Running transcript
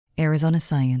Arizona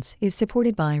Science is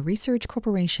supported by Research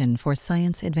Corporation for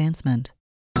Science Advancement.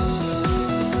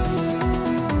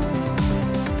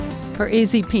 For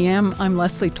AZPM, I'm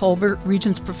Leslie Tolbert,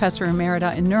 Regents Professor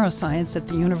Emerita in Neuroscience at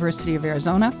the University of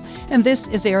Arizona, and this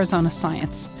is Arizona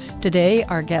Science. Today,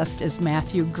 our guest is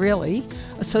Matthew Greeley,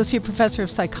 Associate Professor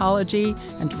of Psychology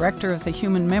and Director of the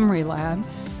Human Memory Lab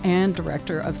and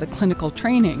Director of the Clinical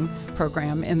Training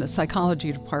Program in the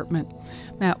Psychology Department.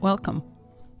 Matt, welcome.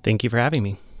 Thank you for having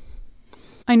me.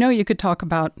 I know you could talk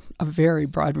about a very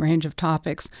broad range of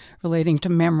topics relating to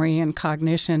memory and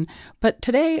cognition, but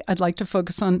today I'd like to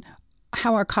focus on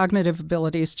how our cognitive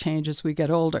abilities change as we get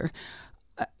older.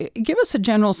 Give us a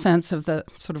general sense of the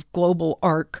sort of global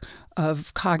arc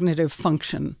of cognitive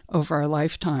function over our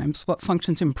lifetimes. What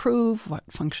functions improve, what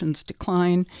functions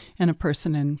decline in a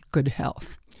person in good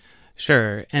health?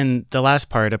 Sure. And the last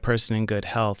part, a person in good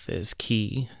health, is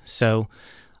key. So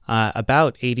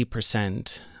about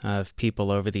 80% of people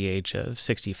over the age of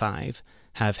 65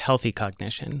 have healthy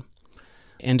cognition.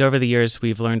 And over the years,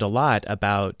 we've learned a lot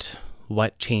about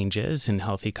what changes in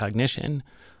healthy cognition,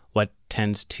 what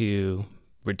tends to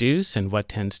reduce and what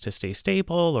tends to stay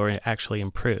stable or actually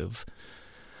improve.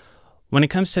 When it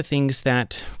comes to things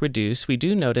that reduce, we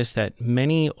do notice that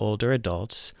many older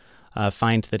adults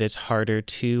find that it's harder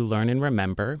to learn and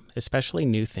remember, especially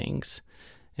new things,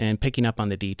 and picking up on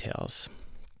the details.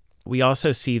 We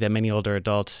also see that many older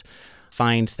adults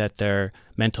find that their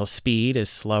mental speed is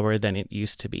slower than it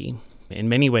used to be. In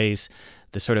many ways,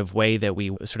 the sort of way that we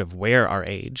sort of wear our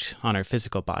age on our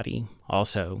physical body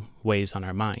also weighs on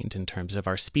our mind in terms of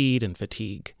our speed and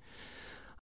fatigue.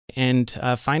 And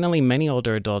finally, many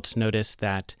older adults notice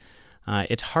that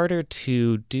it's harder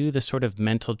to do the sort of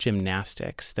mental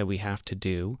gymnastics that we have to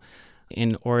do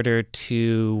in order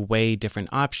to weigh different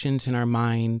options in our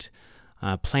mind,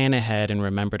 plan ahead, and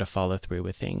remember to follow through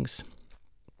with things.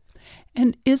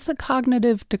 And is the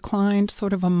cognitive decline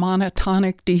sort of a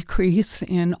monotonic decrease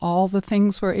in all the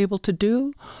things we're able to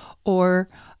do? Or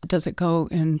does it go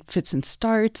in fits and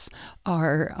starts?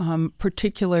 Are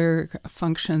particular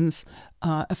functions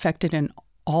affected in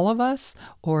all of us?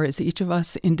 Or is each of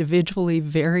us individually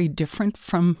very different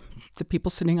from the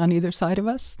people sitting on either side of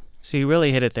us? So you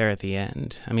really hit it there at the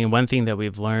end. I mean, one thing that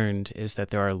we've learned is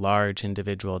that there are large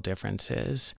individual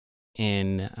differences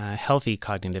in healthy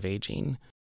cognitive aging.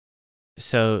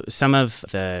 So some of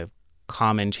the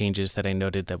common changes that I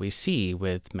noted that we see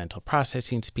with mental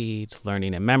processing speed,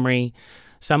 learning and memory,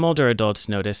 some older adults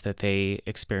notice that they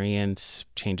experience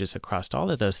changes across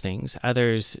all of those things,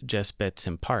 others just bits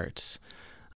and parts.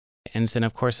 And then,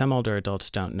 of course, some older adults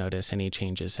don't notice any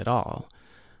changes at all.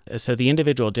 So the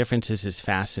individual differences is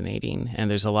fascinating,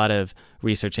 and there's a lot of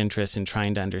research interest in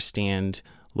trying to understand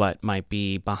what might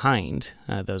be behind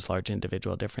those large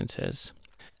individual differences.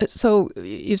 So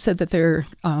you've said that there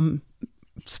are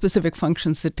specific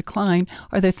functions that decline.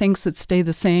 Are there things that stay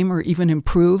the same or even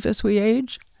improve as we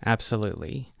age?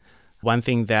 Absolutely. One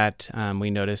thing that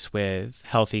we notice with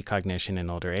healthy cognition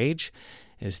in older age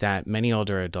is that many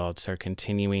older adults are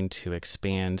continuing to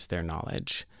expand their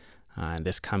knowledge.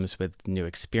 This comes with new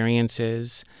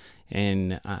experiences.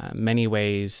 In many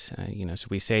ways, so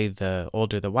we say the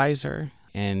older the wiser,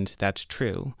 and that's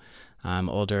true.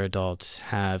 Older adults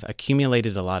have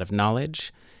accumulated a lot of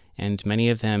knowledge, and many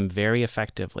of them very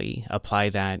effectively apply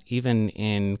that even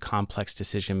in complex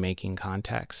decision-making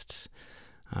contexts.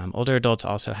 Older adults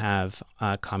also have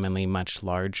commonly much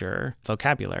larger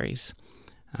vocabularies.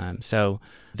 So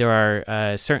there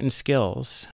are certain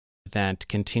skills that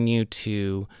continue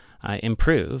to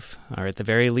improve, or at the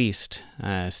very least,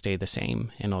 stay the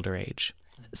same in older age.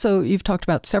 So you've talked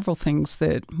about several things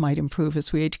that might improve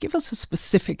as we age. Give us a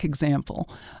specific example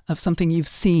of something you've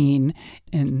seen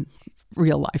in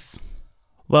real life.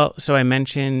 Well, so I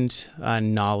mentioned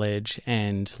knowledge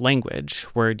and language,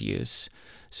 word use.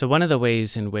 So one of the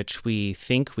ways in which we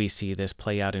think we see this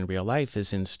play out in real life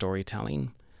is in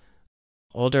storytelling.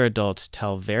 Older adults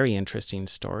tell very interesting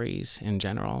stories in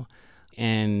general,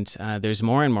 and there's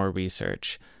more and more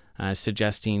research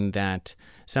suggesting that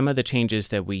some of the changes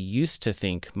that we used to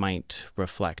think might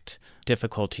reflect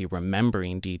difficulty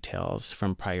remembering details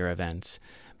from prior events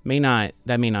may not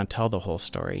tell the whole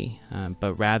story,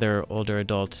 but rather older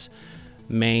adults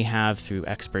may have, through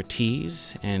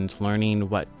expertise and learning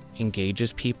what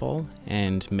engages people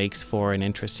and makes for an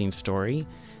interesting story,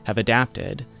 have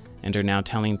adapted and are now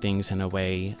telling things in a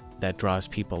way that draws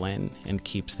people in and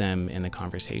keeps them in the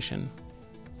conversation.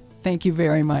 Thank you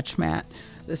very much, Matt.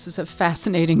 This is a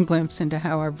fascinating glimpse into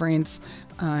how our brains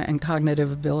and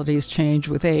cognitive abilities change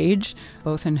with age,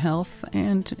 both in health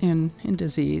and in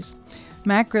disease.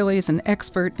 Matt Grilly is an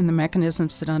expert in the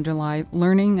mechanisms that underlie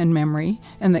learning and memory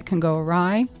and that can go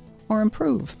awry or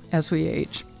improve as we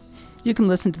age. You can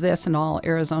listen to this and all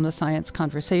Arizona Science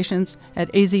conversations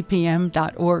at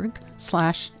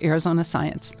azpm.org/Arizona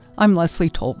Science. I'm Leslie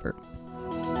Tolbert.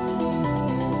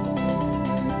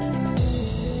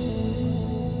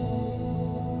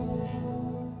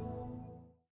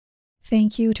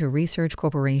 Thank you to Research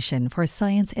Corporation for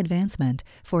Science Advancement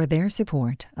for their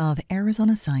support of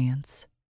Arizona Science.